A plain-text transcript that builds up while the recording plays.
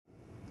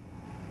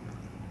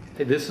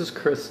Hey, this is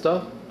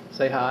Khrista.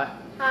 Say hi.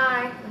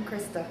 Hi, I'm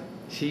Khrista.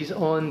 She's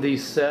on the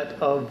set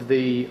of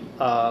the,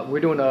 we're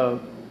doing a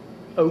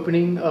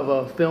opening of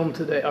a film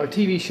today, our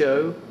TV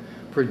show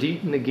for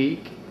Deep and the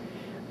Geek.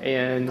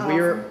 And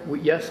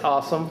Awesome. yes,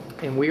 awesome.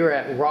 And we are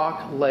at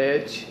Rock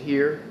Ledge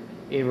here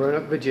in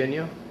Roanoke,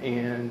 Virginia.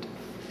 And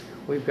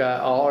we've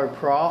got all our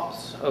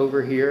props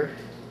over here.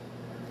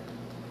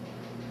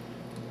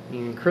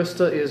 And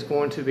Khrista is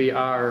going to be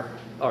our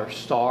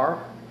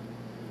star.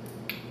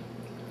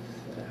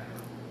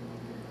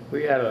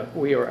 We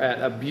are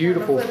at a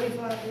beautiful.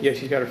 Yeah,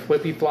 she's got her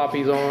flippy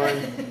floppies on.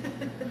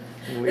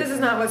 This is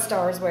not what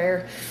stars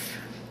wear.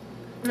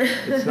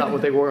 It's not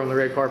what they wore on the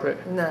red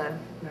carpet. No.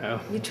 No.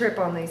 You trip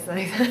on these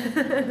things.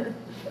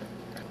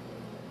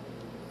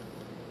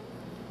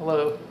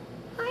 Hello.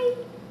 Hi.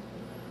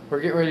 We're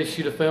getting ready to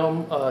shoot a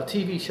film, a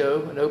TV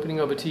show, an opening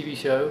of a TV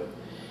show,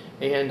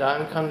 and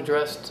I'm kind of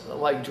dressed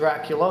like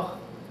Dracula.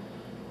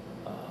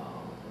 I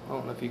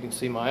don't know if you can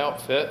see my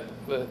outfit,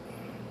 but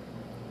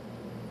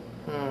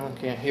I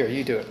can't. Here,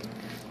 you do it.